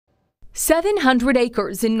700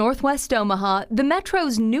 acres in northwest Omaha, the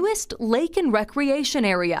Metro's newest lake and recreation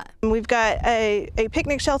area. We've got a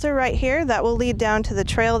picnic shelter right here that will lead down to the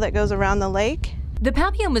trail that goes around the lake. The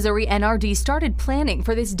Papio, Missouri NRD started planning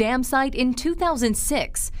for this dam site in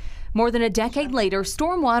 2006. More than a decade later,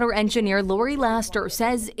 stormwater engineer Lori Laster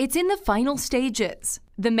says it's in the final stages.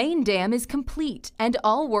 The main dam is complete and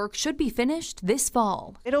all work should be finished this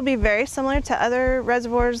fall. It'll be very similar to other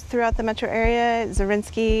reservoirs throughout the metro area: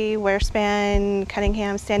 Zarinsky, Wearspan,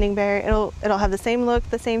 Cunningham, Standing Bear. It'll have the same look,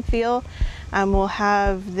 the same feel. We'll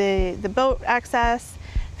have the boat access,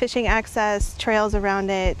 fishing access, trails around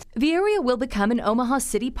it. The area will become an Omaha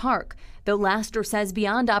City Park. Though Laster says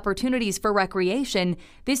beyond opportunities for recreation,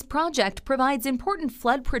 this project provides important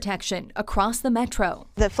flood protection across the metro.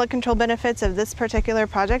 The flood control benefits of this particular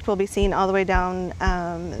project will be seen all the way down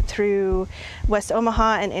through West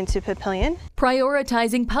Omaha and into Papillion.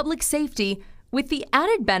 Prioritizing public safety with the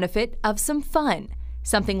added benefit of some fun.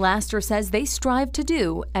 Something Laster says they strive to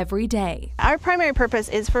do every day. Our primary purpose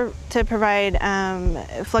is to provide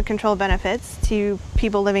flood control benefits to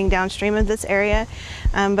people living downstream of this area,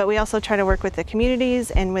 but we also try to work with the communities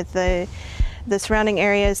and with the surrounding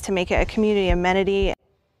areas to make it a community amenity.